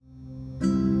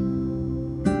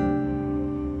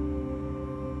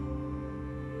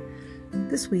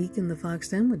This week in the Fox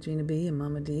Den with Gina B and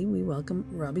Mama D, we welcome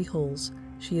Robbie Holz.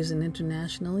 She is an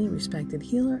internationally respected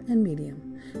healer and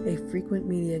medium, a frequent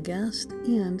media guest,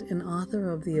 and an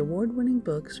author of the award-winning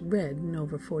books read in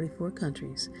over 44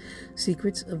 countries,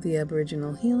 Secrets of the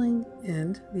Aboriginal Healing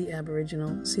and The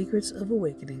Aboriginal Secrets of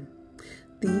Awakening.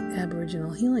 The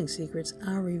Aboriginal healing secrets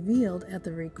are revealed at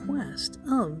the request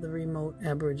of the remote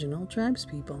Aboriginal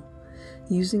tribespeople.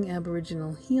 Using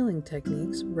Aboriginal healing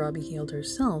techniques, Robbie healed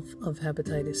herself of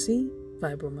hepatitis C,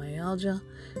 fibromyalgia,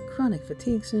 chronic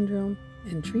fatigue syndrome,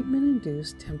 and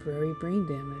treatment-induced temporary brain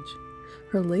damage.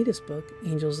 Her latest book,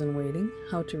 Angels in Waiting: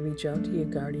 How to Reach Out to Your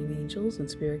Guardian Angels and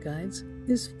Spirit Guides,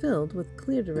 is filled with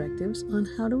clear directives on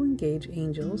how to engage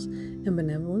angels and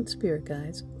benevolent spirit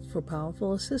guides for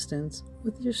powerful assistance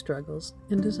with your struggles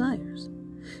and desires.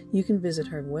 You can visit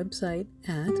her website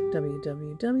at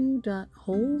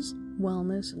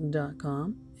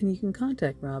www.holzwellness.com, and you can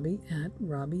contact Robbie at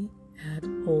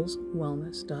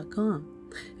holzwellness.com.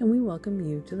 And we welcome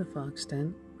you to the Fox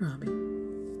Den, Robbie.